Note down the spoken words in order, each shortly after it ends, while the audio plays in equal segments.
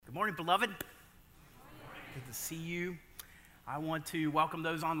Good morning, beloved. Good to see you. I want to welcome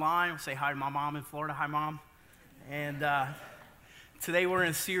those online. I'll say hi to my mom in Florida. Hi, Mom. And today we're in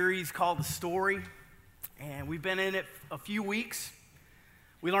a series called The Story, and we've been in it a few weeks.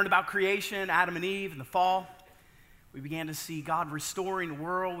 We learned about creation, Adam and Eve, and the fall. We began to see God restoring the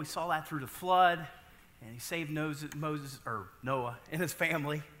world. We saw that through the flood, and He saved Noah and his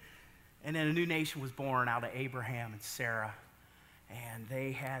family. And then a new nation was born out of Abraham and Sarah. And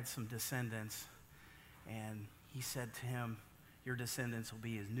they had some descendants, and He said to him, your descendants will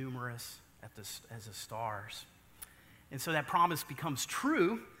be as numerous as the stars. And so that promise becomes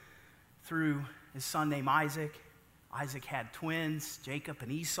true through his son named Isaac. Isaac had twins, Jacob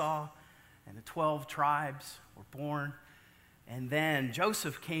and Esau, and the 12 tribes were born. And then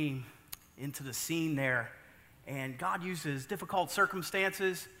Joseph came into the scene there, and God uses difficult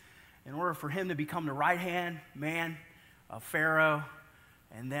circumstances in order for him to become the right-hand man of Pharaoh.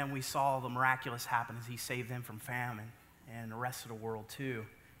 And then we saw the miraculous happen as he saved them from famine and the rest of the world too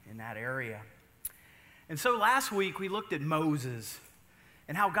in that area. And so last week we looked at Moses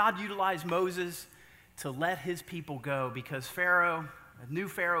and how God utilized Moses to let his people go because a new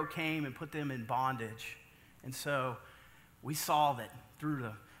Pharaoh came and put them in bondage. And so we saw that through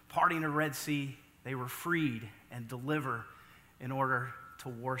the parting of the Red Sea, they were freed and delivered in order to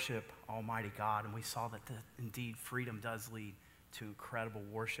worship Almighty God. And we saw that indeed freedom does lead to incredible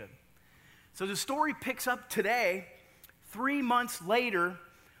worship. So the story picks up today, 3 months later,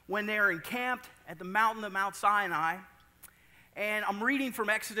 when they're encamped at the mountain of Mount Sinai. And I'm reading from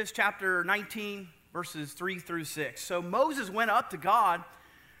Exodus chapter 19, verses 3 through 6. So Moses went up to God,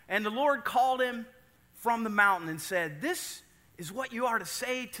 and the Lord called him from the mountain and said, "This is what you are to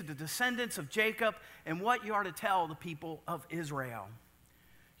say to the descendants of Jacob and what you are to tell the people of Israel.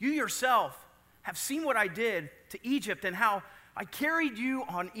 You yourself have seen what I did to Egypt and how I carried you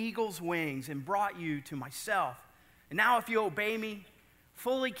on eagle's wings and brought you to myself. And now if you obey me,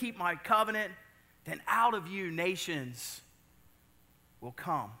 fully keep my covenant, then out of you nations will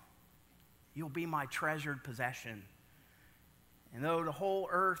come. You'll be my treasured possession. And though the whole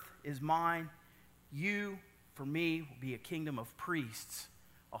earth is mine, you, for me, will be a kingdom of priests,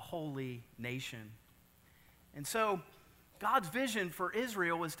 a holy nation." And so God's vision for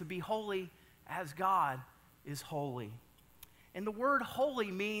Israel was to be holy as God is holy. And the word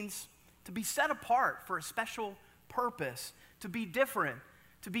holy means to be set apart for a special purpose, to be different,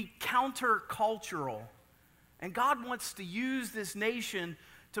 to be countercultural. And God wants to use this nation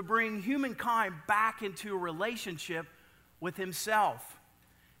to bring humankind back into a relationship with Himself.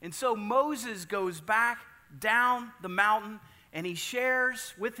 And so Moses goes back down the mountain and he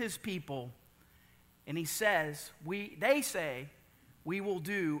shares with his people. And he says, they say, we will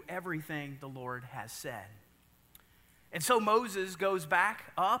do everything the Lord has said. And so Moses goes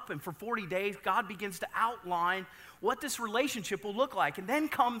back up, and for 40 days, God begins to outline what this relationship will look like. And then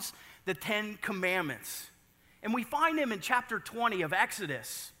comes the 10 Commandments. And we find them in chapter 20 of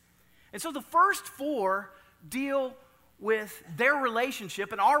Exodus. And so the first 4 deal with their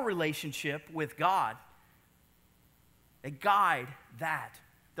relationship and our relationship with God. They guide that.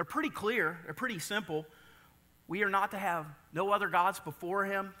 They're pretty clear. They're pretty simple. We are not to have no other gods before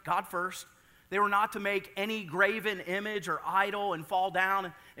Him, God first. They were not to make any graven image or idol and fall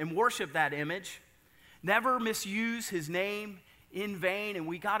down and worship that image. Never misuse His name in vain. And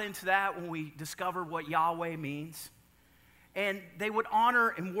we got into that when we discovered what Yahweh means. And they would honor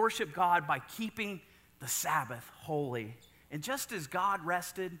and worship God by keeping the Sabbath holy. And just as God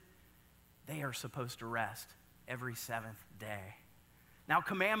rested, they are supposed to rest every 7th day. Now,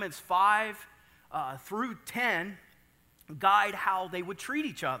 commandments 5 through 10 guide how they would treat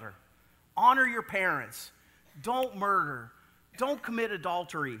each other. Honor your parents. Don't murder. Don't commit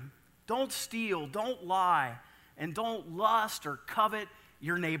adultery. Don't steal. Don't lie. And don't lust or covet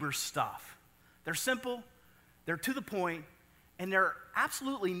your neighbor's stuff. They're simple. They're to the point. And they're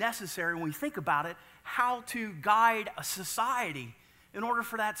absolutely necessary when we think about it, how to guide a society in order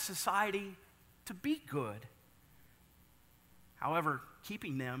for that society to be good. However,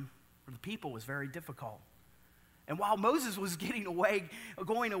 keeping them for the people was very difficult. And while Moses was going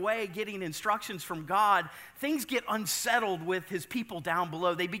away, getting instructions from God, things get unsettled with his people down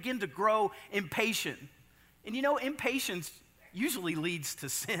below. They begin to grow impatient. And you know, impatience usually leads to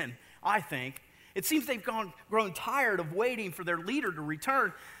sin, I think. It seems they've grown tired of waiting for their leader to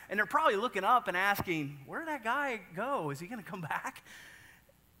return, and they're probably looking up and asking, where did that guy go? Is he going to come back?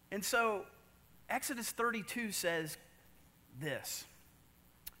 And so Exodus 32 says this,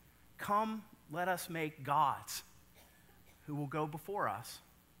 "Come, let us make gods who will go before us.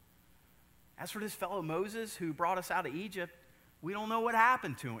 As for this fellow Moses who brought us out of Egypt, We don't know what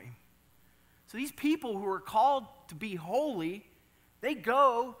happened to him. So these people who are called to be holy, they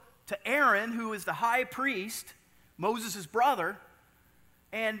go to Aaron, who is the high priest, Moses' brother,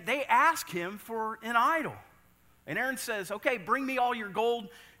 and they ask him for an idol. And Aaron says, okay, bring me all your gold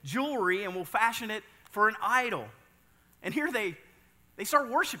jewelry and we'll fashion it for an idol. And here they start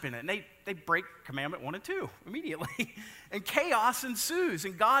worshiping it, and they break commandment 1 and 2 immediately. And chaos ensues,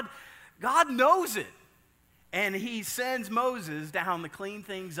 and God knows it. And he sends Moses down to clean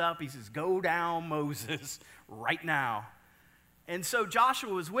things up. He says, go down, Moses, right now. And so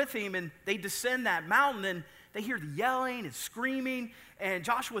Joshua was with him, and they descend that mountain, and they hear the yelling and screaming, and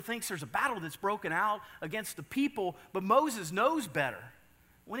Joshua thinks there's a battle that's broken out against the people, but Moses knows better.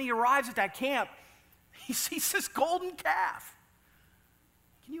 When he arrives at that camp, he sees this golden calf.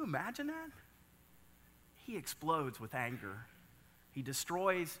 Can you imagine that? He explodes with anger. He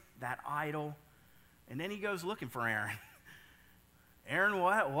destroys that idol, and then he goes looking for Aaron. Aaron,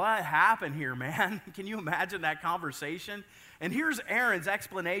 what happened here, man? Can you imagine that conversation? And here's Aaron's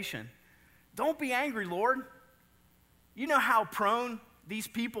explanation. Don't be angry, Lord. You know how prone these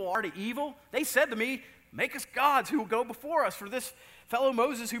people are to evil. They said to me, make us gods who will go before us. For this fellow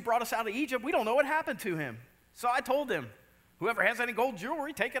Moses who brought us out of Egypt, we don't know what happened to him. So I told them, whoever has any gold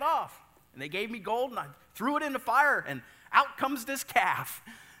jewelry, take it off. And they gave me gold, and I threw it in the fire, and out comes this calf.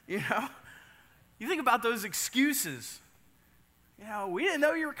 You know? You think about those excuses. You know, we didn't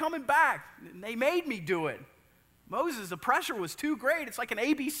know you were coming back. And they made me do it. Moses, the pressure was too great. It's like an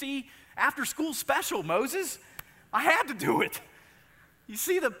ABC after-school special, Moses. I had to do it. You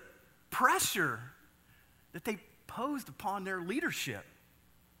see the pressure that they posed upon their leadership.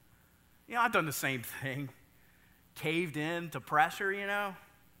 You know, I've done the same thing. Caved in to pressure, you know.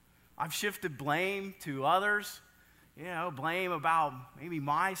 I've shifted blame to others. You know, blame about maybe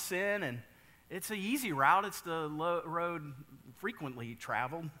my sin, and it's an easy route. It's the road frequently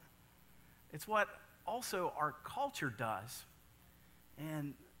traveled. It's what also our culture does.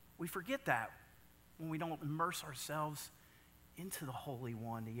 And we forget that when we don't immerse ourselves into the Holy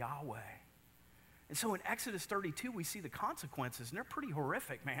One, the Yahweh. And so in Exodus 32, we see the consequences, and they're pretty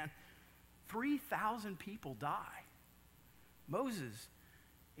horrific, man. 3,000 people die. Moses,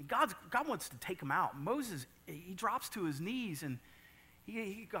 God wants to take him out. Moses, he drops to his knees, and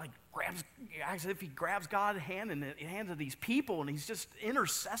he like grabs, as if he grabs God's hand in the hands of these people, and he's just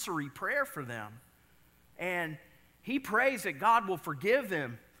intercessory prayer for them. And he prays that God will forgive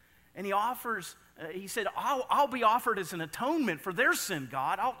them. And he offers, he said, I'll be offered as an atonement for their sin,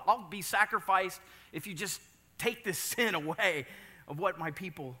 God. I'll be sacrificed if you just take this sin away of what my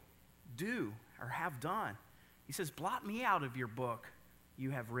people do or have done. He says, blot me out of your book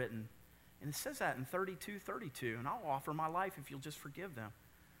you have written. And it says that in 32:32, and I'll offer my life if you'll just forgive them.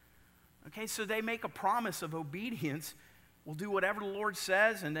 Okay, so they make a promise of obedience. We'll do whatever the Lord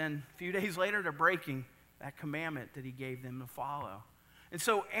says, and then a few days later, they're breaking that commandment that he gave them to follow. And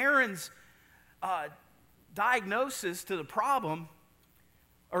so Aaron's diagnosis to the problem,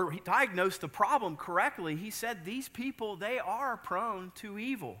 or he diagnosed the problem correctly. He said, these people, they are prone to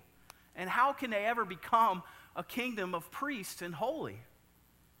evil. And how can they ever become a kingdom of priests and holy?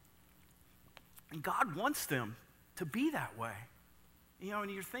 And God wants them to be that way. You know,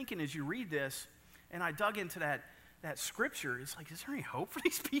 and you're thinking as you read this, and I dug into that scripture, it's like, is there any hope for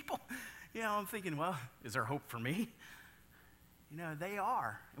these people? You know, I'm thinking, well, is there hope for me? You know, they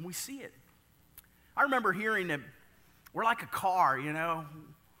are, and we see it. I remember hearing that we're like a car, you know,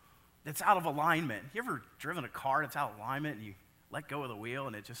 that's out of alignment. You ever driven a car that's out of alignment, and you let go of the wheel,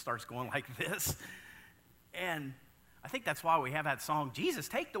 and it just starts going like this? And I think that's why we have that song, Jesus,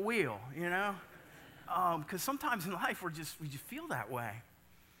 take the wheel, you know? Because sometimes in life, we just feel that way.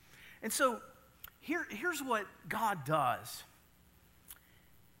 And so here's what God does.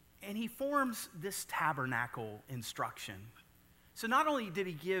 And he forms this tabernacle instruction. So not only did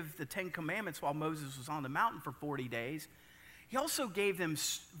he give the 10 Commandments while Moses was on the mountain for 40 days, he also gave them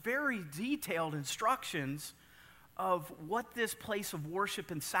very detailed instructions of what this place of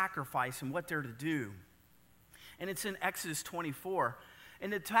worship and sacrifice and what they're to do. And it's in Exodus 24.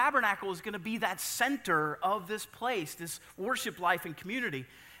 And the tabernacle is going to be that center of this place, this worship life and community.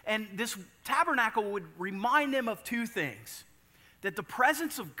 And this tabernacle would remind them of two things: that the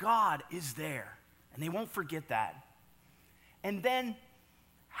presence of God is there, and they won't forget that. And then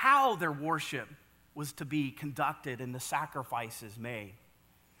how their worship was to be conducted and the sacrifices made.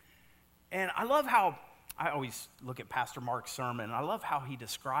 And I love how, I always look at Pastor Mark's sermon, and I love how he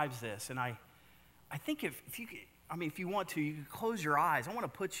describes this. And I think if you could, if you want to, you can close your eyes. I want to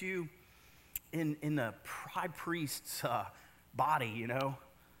put you in the high priest's body, you know,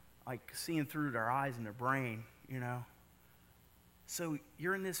 like seeing through their eyes and their brain, you know. So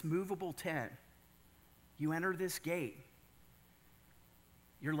you're in this movable tent. You enter this gate.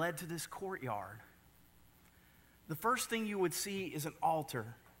 You're led to this courtyard. The first thing you would see is an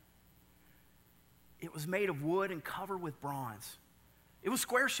altar. It was made of wood and covered with bronze. It was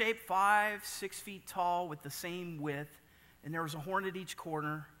square-shaped, 5-6 feet tall with the same width, and there was a horn at each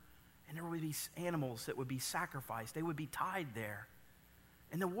corner, and there would be animals that would be sacrificed. They would be tied there.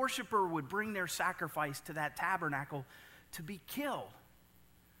 And the worshiper would bring their sacrifice to that tabernacle to be killed.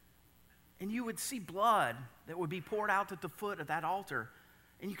 And you would see blood that would be poured out at the foot of that altar.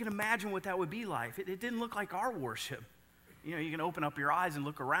 And you can imagine what that would be like. It didn't look like our worship. You know, you can open up your eyes and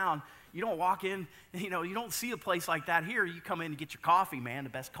look around. You don't walk in, you don't see a place like that here. You come in and get your coffee, man, the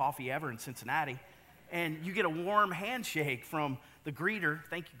best coffee ever in Cincinnati. And you get a warm handshake from the greeter.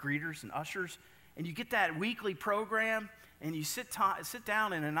 Thank you, greeters and ushers. And you get that weekly program, and you sit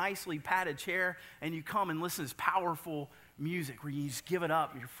down in a nicely padded chair, and you come and listen to this powerful music where you just give it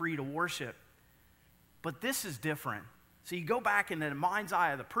up and you're free to worship. But this is different. So you go back in the mind's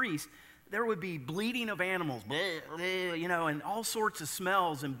eye of the priest, there would be bleating of animals, and all sorts of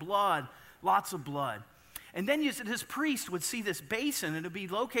smells and blood, lots of blood. And then this priest would see this basin, and it would be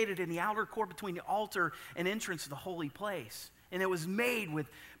located in the outer court between the altar and entrance to the holy place. And it was made with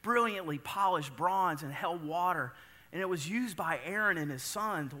brilliantly polished bronze and held water. And it was used by Aaron and his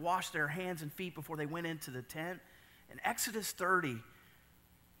son to wash their hands and feet before they went into the tent. In Exodus 30,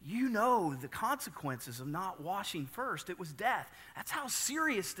 you know the consequences of not washing first. It was death. That's how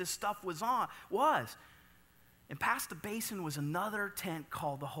serious this stuff was. And past the basin was another tent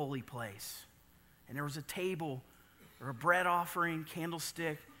called the holy place. And there was a table or a bread offering,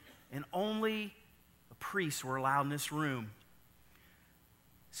 candlestick, and only the priests were allowed in this room.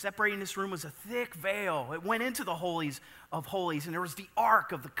 Separating this room was a thick veil. It went into the holies of holies, and there was the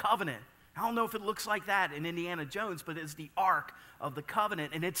Ark of the Covenant. I don't know if it looks like that in Indiana Jones, but it's the Ark of the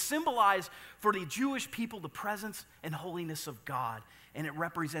Covenant. And it symbolized for the Jewish people the presence and holiness of God. And it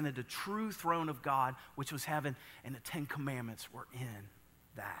represented the true throne of God, which was heaven, and the 10 Commandments were in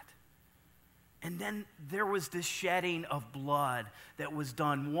that. And then there was this shedding of blood that was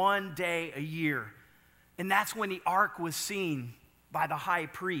done one day a year. And that's when the Ark was seen by the high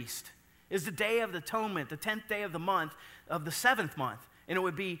priest. It's the Day of Atonement, the 10th day of the month, of the 7th month. And it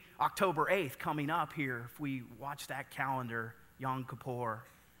would be October 8th coming up here if we watch that calendar, Yom Kippur.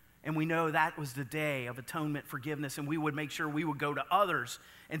 And we know that was the day of atonement, forgiveness, and we would make sure we would go to others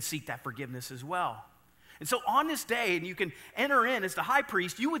and seek that forgiveness as well. And so on this day, and you can enter in as the high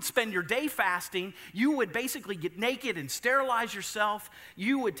priest, you would spend your day fasting. You would basically get naked and sterilize yourself.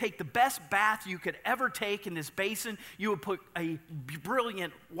 You would take the best bath you could ever take in this basin. You would put a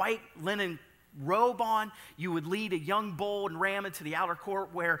brilliant white linen robe on. You would lead a young bull and ram into the outer court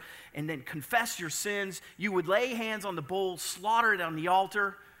and then confess your sins. You would lay hands on the bull, slaughter it on the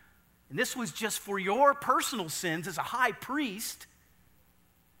altar. And this was just for your personal sins as a high priest.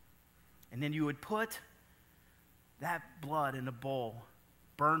 And then you would put that blood in a bowl,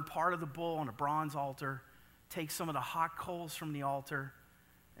 burn part of the bowl on a bronze altar, take some of the hot coals from the altar,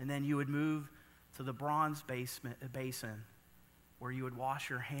 and then you would move to the bronze basin where you would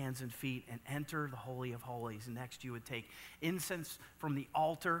wash your hands and feet and enter the Holy of Holies. And next you would take incense from the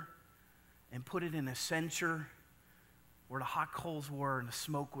altar and put it in a censer where the hot coals were and the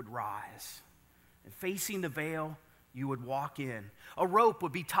smoke would rise. And facing the veil, you would walk in. A rope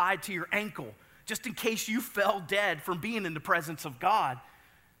would be tied to your ankle just in case you fell dead from being in the presence of God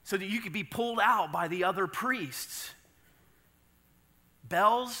so that you could be pulled out by the other priests.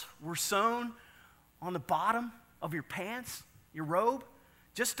 Bells were sewn on the bottom of your pants, your robe,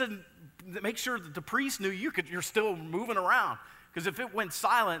 just to make sure that the priest knew you're still moving around. Because if it went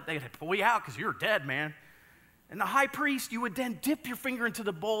silent, they'd pull you out because you're dead, man. And the high priest, you would then dip your finger into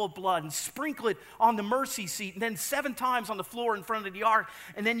the bowl of blood and sprinkle it on the mercy seat, and then 7 times on the floor in front of the ark.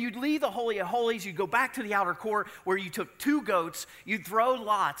 And then you'd leave the Holy of Holies. You'd go back to the outer court where you took 2 goats. You'd throw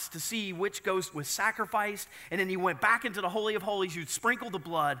lots to see which goat was sacrificed. And then you went back into the Holy of Holies. You'd sprinkle the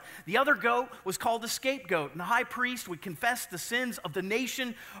blood. The other goat was called the scapegoat. And the high priest would confess the sins of the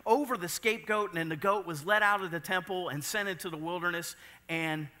nation over the scapegoat. And then the goat was let out of the temple and sent into the wilderness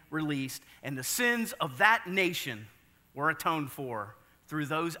and released, and the sins of that nation were atoned for through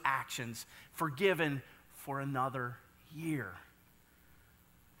those actions, forgiven for another year.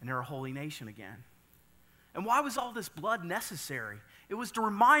 And they're a holy nation again. And why was all this blood necessary? It was to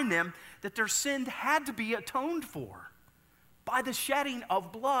remind them that their sin had to be atoned for by the shedding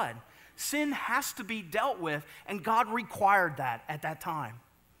of blood. Sin has to be dealt with, and God required that at that time.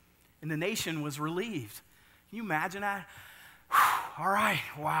 And the nation was relieved. Can you imagine that? All right,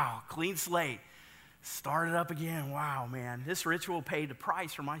 wow, clean slate. Started up again. Wow, man. This ritual paid the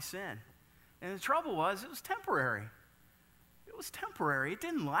price for my sin. And the trouble was, it was temporary. It was temporary. It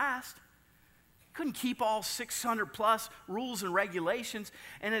didn't last. Couldn't keep all 600 plus rules and regulations.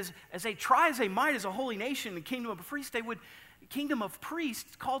 And as they try as they might as a holy nation, the kingdom of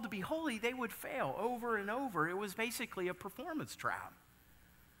priests called to be holy, they would fail over and over. It was basically a performance trap.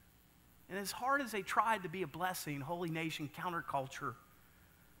 And as hard as they tried to be a blessing, holy nation, counterculture,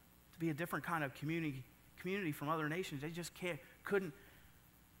 to be a different kind of community from other nations, they just couldn't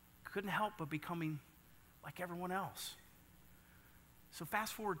help but becoming like everyone else. So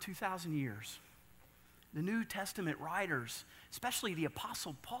fast forward 2,000 years. The New Testament writers, especially the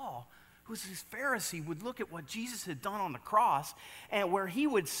Apostle Paul, who was this Pharisee, would look at what Jesus had done on the cross and where he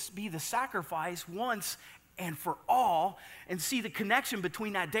would be the sacrifice once and for all, and see the connection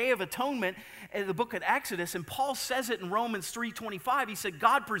between that Day of Atonement and the book of Exodus. And Paul says it in Romans 3:25. He said,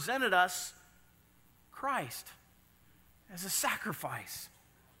 God presented us Christ as a sacrifice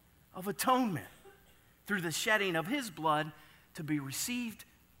of atonement through the shedding of his blood to be received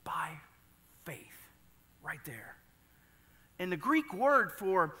by faith. Right there. And the Greek word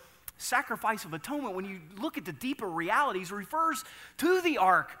for sacrifice of atonement, when you look at the deeper realities, refers to the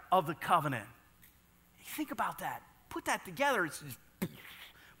Ark of the Covenant. You think about that. Put that together. It's just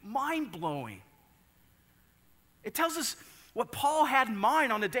mind-blowing. It tells us what Paul had in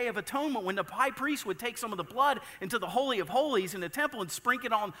mind on the Day of Atonement when the high priest would take some of the blood into the Holy of Holies in the temple and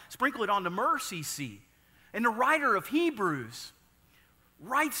sprinkle it on the mercy seat. And the writer of Hebrews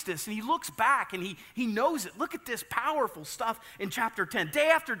writes this, and he looks back, and he knows it. Look at this powerful stuff in chapter 10.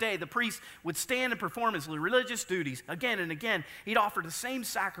 Day after day, the priest would stand and perform his religious duties. Again and again, he'd offer the same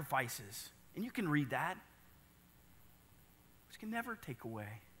sacrifices. And you can read that. Which can never take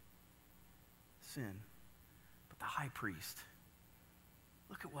away sin. But the high priest,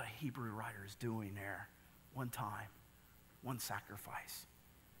 look at what a Hebrew writer is doing there. One time, one sacrifice.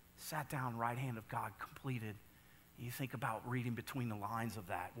 Sat down, right hand of God, completed. You think about reading between the lines of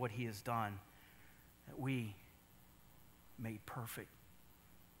that, what he has done, that we made perfect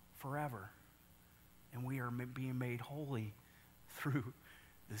forever. And we are being made holy through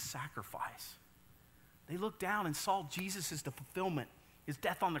this sacrifice. They looked down and saw Jesus as the fulfillment, his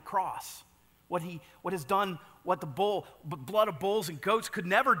death on the cross, what has done, what the blood of bulls and goats could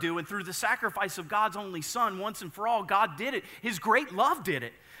never do, and through the sacrifice of God's only Son, once and for all, God did it. His great love did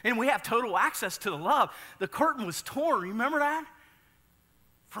it. And we have total access to the love. The curtain was torn. Remember that?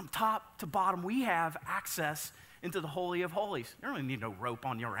 From top to bottom, we have access into the Holy of Holies. You don't really need no rope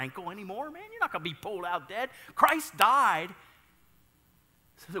on your ankle anymore, man. You're not going to be pulled out dead. Christ died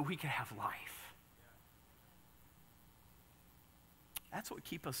so that we could have life. That's what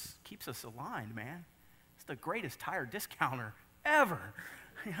keeps us aligned, man. It's the greatest tire discounter ever.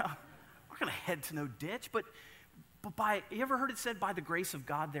 You know, we're going to head to no ditch, but you ever heard it said, by the grace of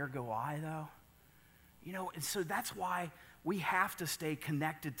God, there go I, though? You know, and so that's why we have to stay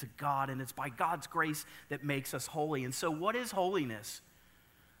connected to God, and it's by God's grace that makes us holy. And so what is holiness?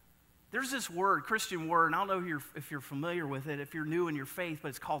 There's this word, Christian word, and I don't know if you're familiar with it, if you're new in your faith, but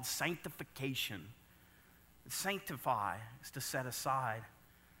it's called sanctification. Sanctify is to set aside,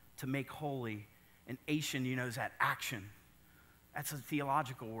 to make holy. And ation, you know, is that action. That's a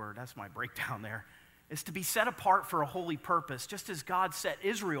theological word. That's my breakdown there. It's to be set apart for a holy purpose. Just as God set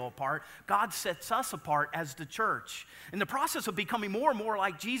Israel apart, God sets us apart as the church. And the process of becoming more and more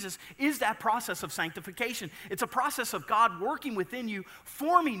like Jesus is that process of sanctification. It's a process of God working within you,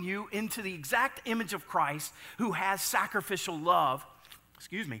 forming you into the exact image of Christ, who has sacrificial love.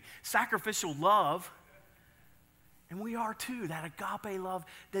 Sacrificial love. And we are too, that agape love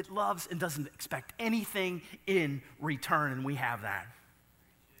that loves and doesn't expect anything in return, and we have that.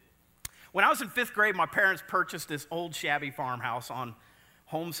 When I was in 5th grade, my parents purchased this old shabby farmhouse on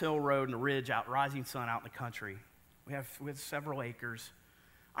Holmes Hill Road in the ridge out, rising sun out in the country. We have several acres.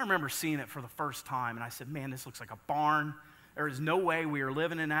 I remember seeing it for the first time, and I said, man, this looks like a barn. There is no way we are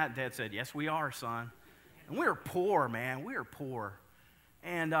living in that. Dad said, yes, we are, son. And we were poor, man. We were poor.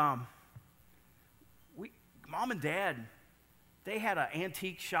 And Mom and Dad, they had an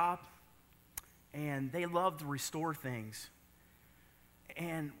antique shop, and they loved to restore things.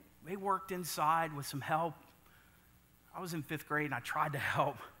 And they worked inside with some help. I was in 5th grade, and I tried to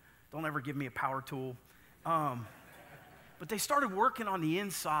help. Don't ever give me a power tool. But they started working on the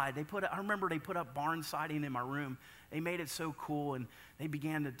inside. I remember they put up barn siding in my room. They made it so cool, and they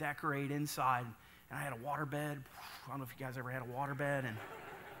began to decorate inside. And I had a waterbed. I don't know if you guys ever had a waterbed, and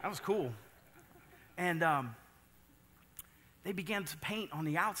that was cool. And they began to paint on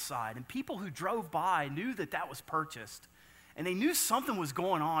the outside, and people who drove by knew that was purchased, and they knew something was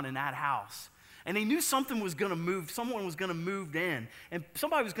going on in that house. And they knew something was going to move, someone was going to move in, and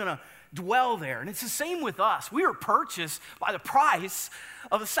somebody was going to dwell there. And it's the same with us. We were purchased by the price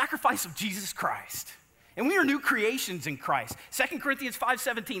of the sacrifice of Jesus Christ. And we are new creations in Christ. 2 Corinthians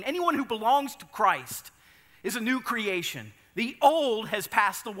 5:17, anyone who belongs to Christ is a new creation. The old has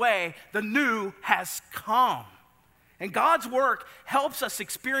passed away, the new has come. And God's work helps us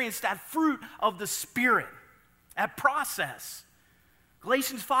experience that fruit of the Spirit, that process.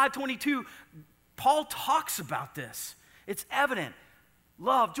 Galatians 5:22, Paul talks about this. It's evident.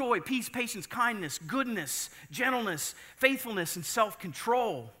 Love, joy, peace, patience, kindness, goodness, gentleness, faithfulness, and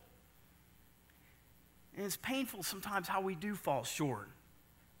self-control. And it's painful sometimes how we do fall short.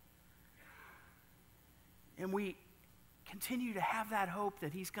 And we continue to have that hope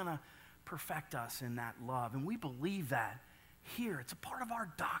that he's going to perfect us in that love. And we believe that here. It's a part of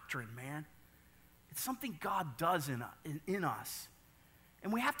our doctrine, man. It's something God does in us.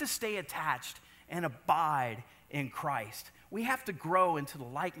 And we have to stay attached and abide in Christ. We have to grow into the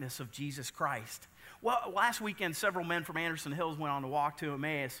likeness of Jesus Christ. Well, last weekend, several men from Anderson Hills went on a walk to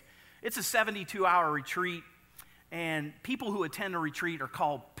Emmaus. It's a 72-hour retreat, and people who attend a retreat are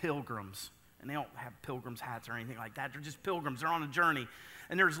called pilgrims. And they don't have pilgrims' hats or anything like that. They're just pilgrims. They're on a journey.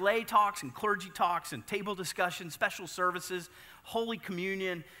 And there's lay talks and clergy talks and table discussions, special services, Holy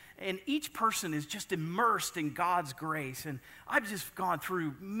Communion. And each person is just immersed in God's grace. And I've just gone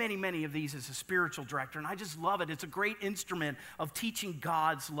through many, many of these as a spiritual director, and I just love it. It's a great instrument of teaching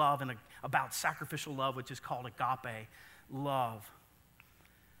God's love and about sacrificial love, which is called agape love.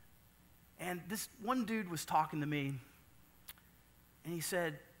 And this one dude was talking to me, and he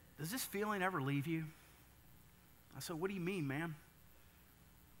said, does this feeling ever leave you? I said, what do you mean, man?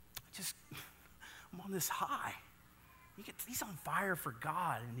 I'm on this high. He's on fire for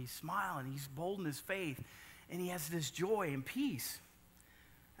God, and he's smiling, he's bold in his faith, and he has this joy and peace.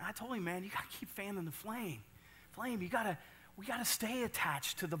 And I told him, man, you got to keep fanning the flame. We got to stay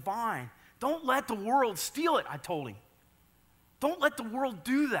attached to the vine. Don't let the world steal it, I told him. Don't let the world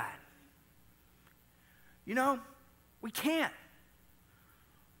do that. You know, we can't.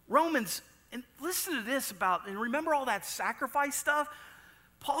 Romans, and listen to this and remember all that sacrifice stuff?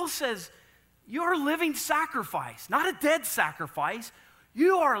 Paul says, you're a living sacrifice, not a dead sacrifice.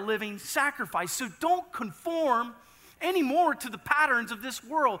 You are a living sacrifice. So don't conform anymore to the patterns of this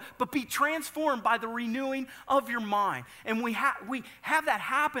world, but be transformed by the renewing of your mind. And we have that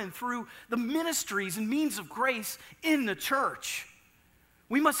happen through the ministries and means of grace in the church.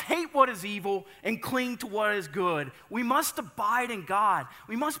 We must hate what is evil and cling to what is good. We must abide in God.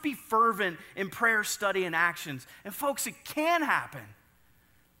 We must be fervent in prayer, study, and actions. And folks, it can happen.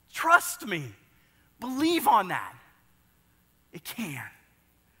 Trust me. Believe on that. It can.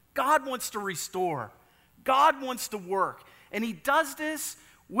 God wants to restore. God wants to work. And he does this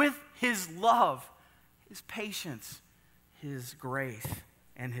with his love, his patience, his grace,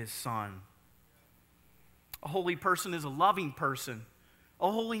 and his Son. A holy person is a loving person.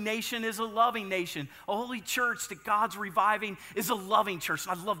 A holy nation is a loving nation. A holy church that God's reviving is a loving church.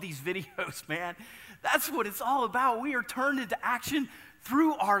 And I love these videos, man. That's what it's all about. We are turned into action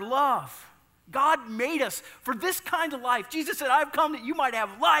through our love. God made us for this kind of life. Jesus said, I've come that you might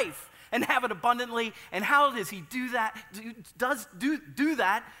have life and have it abundantly. And how does he do that? Do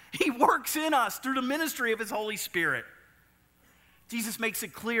that? He works in us through the ministry of his Holy Spirit. Jesus makes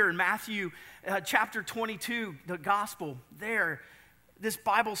it clear in Matthew chapter 22, the gospel there. This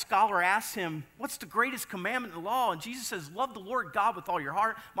Bible scholar asks him, what's the greatest commandment in the law? And Jesus says, love the Lord God with all your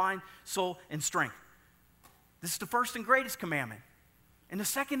heart, mind, soul, and strength. This is the first and greatest commandment. And the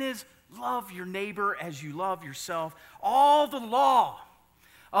second is, love your neighbor as you love yourself. All the law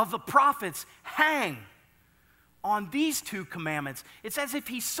of the prophets hang on these two commandments. It's as if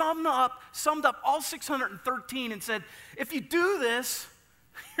he summed up all 613 and said, if you do this,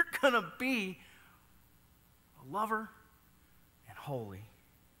 you're going to be a lover and holy.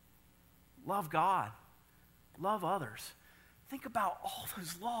 Love God. Love others. Think about all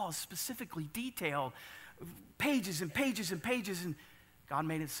those laws specifically detailed, pages and pages and pages, and God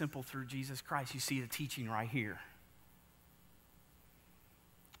made it simple through Jesus Christ. You see the teaching right here.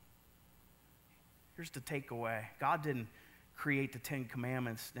 Here's the takeaway. God didn't create the 10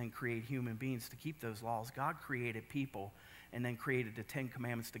 Commandments, then create human beings to keep those laws. God created people and then created the 10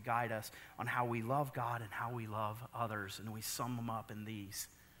 Commandments to guide us on how we love God and how we love others. And we sum them up in these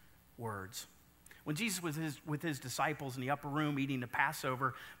words. When Jesus was with his disciples in the upper room eating the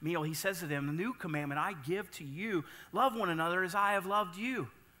Passover meal, he says to them, the new commandment I give to you, love one another as I have loved you.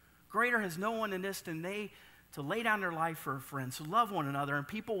 Greater has no one in this than they to lay down their life for a friend. So love one another, and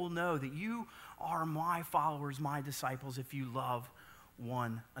people will know that you are my followers, my disciples, if you love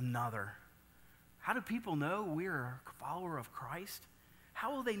one another. How do people know we're a follower of Christ?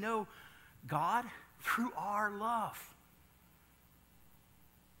 How will they know God? Through our love.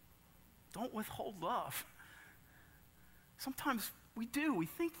 Don't withhold love. Sometimes we do. We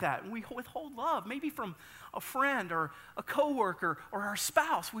think that, and we withhold love, maybe from a friend or a coworker or our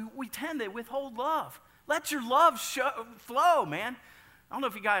spouse. We tend to withhold love. Let your love flow, man. I don't know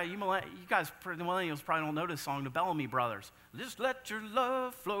if you guys, the millennials probably don't know this song, the Bellamy Brothers. Just let your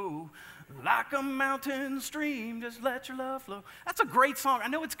love flow like a mountain stream. Just let your love flow. That's a great song. I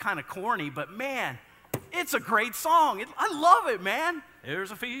know it's kind of corny, but man, it's a great song. I love it, man.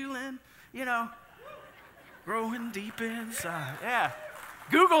 There's a feeling, growing deep inside. Yeah.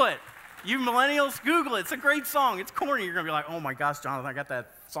 Google it. You millennials, Google it. It's a great song. It's corny. You're going to be like, oh my gosh, Jonathan, I got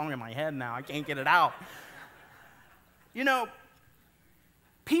that song in my head now. I can't get it out.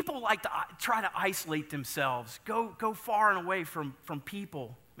 People like to try to isolate themselves, go far and away from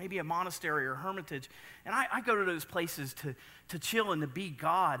people, maybe a monastery or hermitage. And I go to those places to chill and to be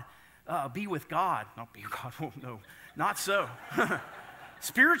God, be with God. Not be God, oh, no, not so.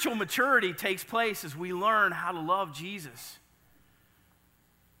 Spiritual maturity takes place as we learn how to love Jesus.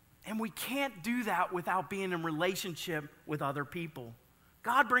 And we can't do that without being in relationship with other people.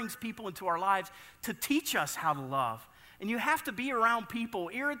 God brings people into our lives to teach us how to love. And you have to be around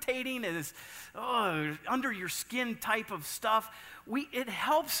people. Irritating is under your skin type of stuff. It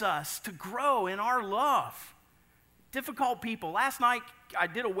helps us to grow in our love. Difficult people. Last night, I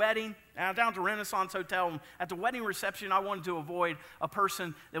did a wedding down at the Renaissance Hotel. And at the wedding reception, I wanted to avoid a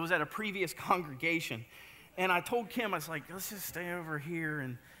person that was at a previous congregation. And I told Kim, I was like, let's just stay over here.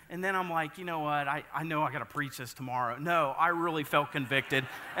 And then I'm like, you know what? I know I got to preach this tomorrow. No, I really felt convicted.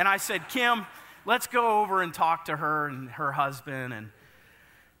 And I said, Kim, let's go over and talk to her and her husband. And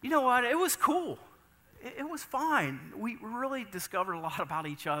you know what? It was cool. It was fine. We really discovered a lot about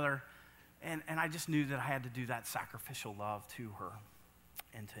each other. And I just knew that I had to do that sacrificial love to her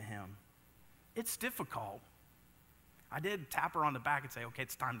and to him. It's difficult. I did tap her on the back and say, okay,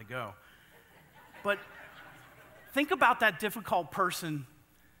 it's time to go. But think about that difficult person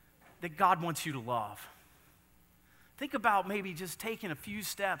that God wants you to love. Think about maybe just taking a few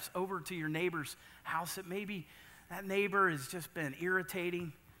steps over to your neighbor's house that maybe that neighbor has just been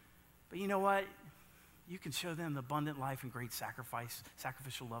irritating. But you know what? You can show them the abundant life and great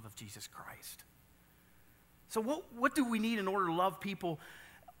sacrificial love of Jesus Christ. So what do we need in order to love people?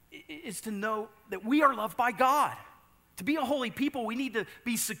 Is to know that we are loved by God. To be a holy people, we need to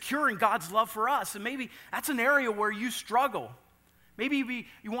be secure in God's love for us. And maybe that's an area where you struggle. Maybe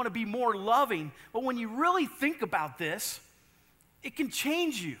you want to be more loving. But when you really think about this, it can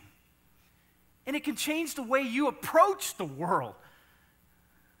change you. And it can change the way you approach the world.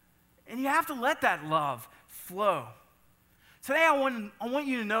 And you have to let that love flow. Today, I want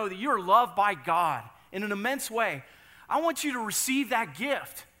you to know that you're loved by God in an immense way. I want you to receive that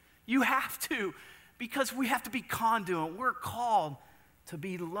gift. You have to, because we have to be conduit. We're called to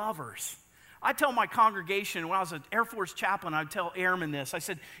be lovers. I tell my congregation, when I was an Air Force chaplain, I'd tell airmen this. I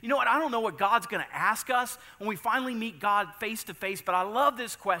said, you know what, I don't know what God's going to ask us when we finally meet God face to face, but I love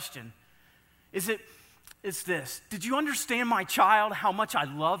this question. It's this: did you understand, my child, how much I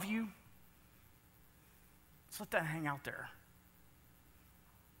love you? Let's let that hang out there.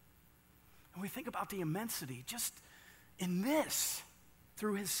 And we think about the immensity just in this,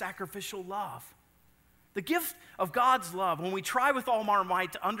 through his sacrificial love. The gift of God's love, when we try with all our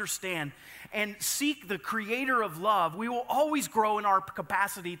might to understand and seek the creator of love, we will always grow in our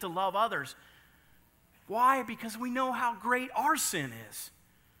capacity to love others. Why? Because we know how great our sin is.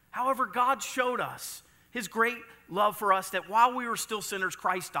 However, God showed us his great love for us, that while we were still sinners,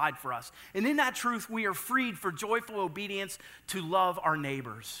 Christ died for us. And in that truth, we are freed for joyful obedience to love our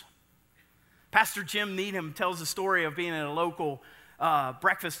neighbors. Pastor Jim Needham tells the story of being at a local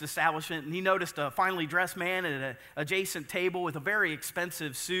breakfast establishment, and he noticed a finely dressed man at an adjacent table with a very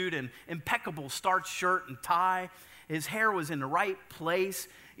expensive suit and impeccable starched shirt and tie. His hair was in the right place,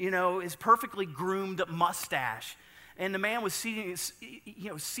 his perfectly groomed mustache. And the man was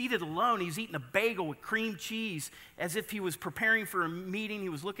seated alone. He was eating a bagel with cream cheese as if he was preparing for a meeting. He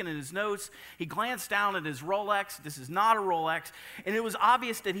was looking at his notes. He glanced down at his Rolex. This is not a Rolex. And it was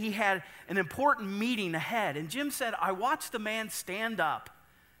obvious that he had an important meeting ahead. And Jim said, I watched the man stand up,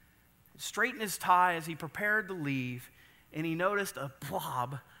 straighten his tie as he prepared to leave, and he noticed a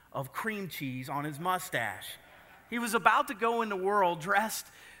blob of cream cheese on his mustache. He was about to go in the world dressed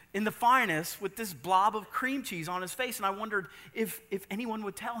in the finest with this blob of cream cheese on his face, and I wondered if anyone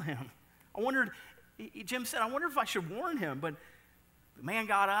would tell him. Jim said, I wonder if I should warn him, but the man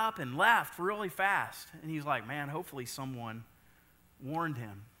got up and left really fast, and he's like, man, hopefully someone warned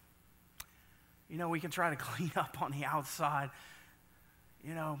him. We can try to clean up on the outside,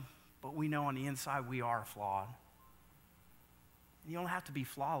 but we know on the inside we are flawed. You don't have to be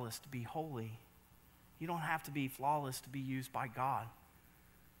flawless to be holy. You don't have to be flawless to be used by God.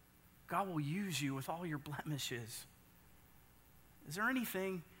 God will use you with all your blemishes. Is there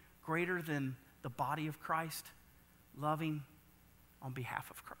anything greater than the body of Christ loving on behalf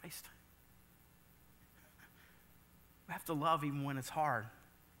of Christ? We have to love even when it's hard.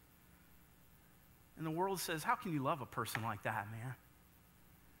 And the world says, how can you love a person like that, man?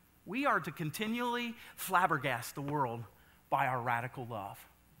 We are to continually flabbergast the world by our radical love.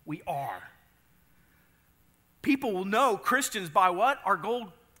 We are. People will know Christians by what? Our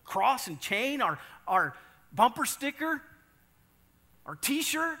gold cross and chain, our bumper sticker, our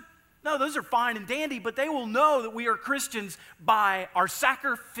t-shirt. No, those are fine and dandy, but they will know that we are Christians by our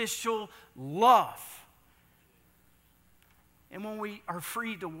sacrificial love. And when we are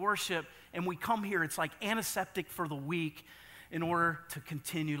free to worship and we come here, it's like antiseptic for the weak in order to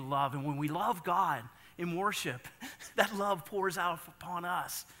continue to love. And when we love God in worship, that love pours out upon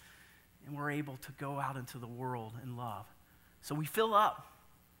us. And we're able to go out into the world and love. So we fill up.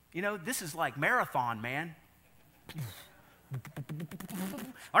 This is like marathon, man.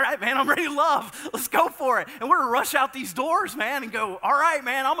 All right, man, I'm ready to love. Let's go for it. And we're going to rush out these doors, man, and go, all right,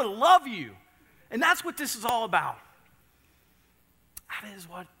 man, I'm going to love you. And that's what this is all about. That is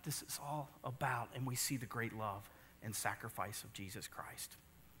what this is all about. And we see the great love and sacrifice of Jesus Christ.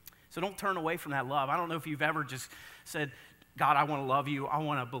 So don't turn away from that love. I don't know if you've ever just said, God, I want to love you. I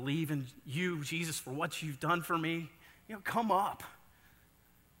want to believe in you, Jesus, for what you've done for me. Come up.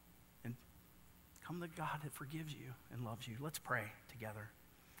 And come to God that forgives you and loves you. Let's pray together.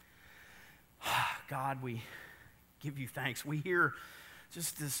 God, we give you thanks. We hear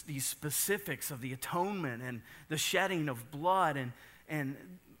just these specifics of the atonement and the shedding of blood, and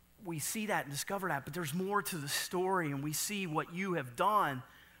we see that and discover that, but there's more to the story, and we see what you have done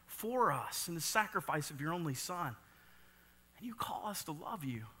for us in the sacrifice of your only Son. And you call us to love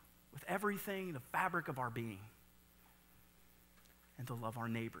you with everything, the fabric of our being, and to love our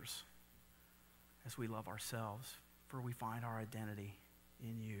neighbors as we love ourselves, for we find our identity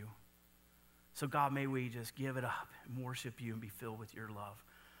in you. So God, may we just give it up and worship you and be filled with your love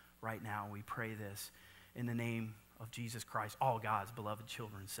right now. We pray this in the name of Jesus Christ. All God's beloved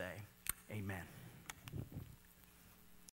children say, amen.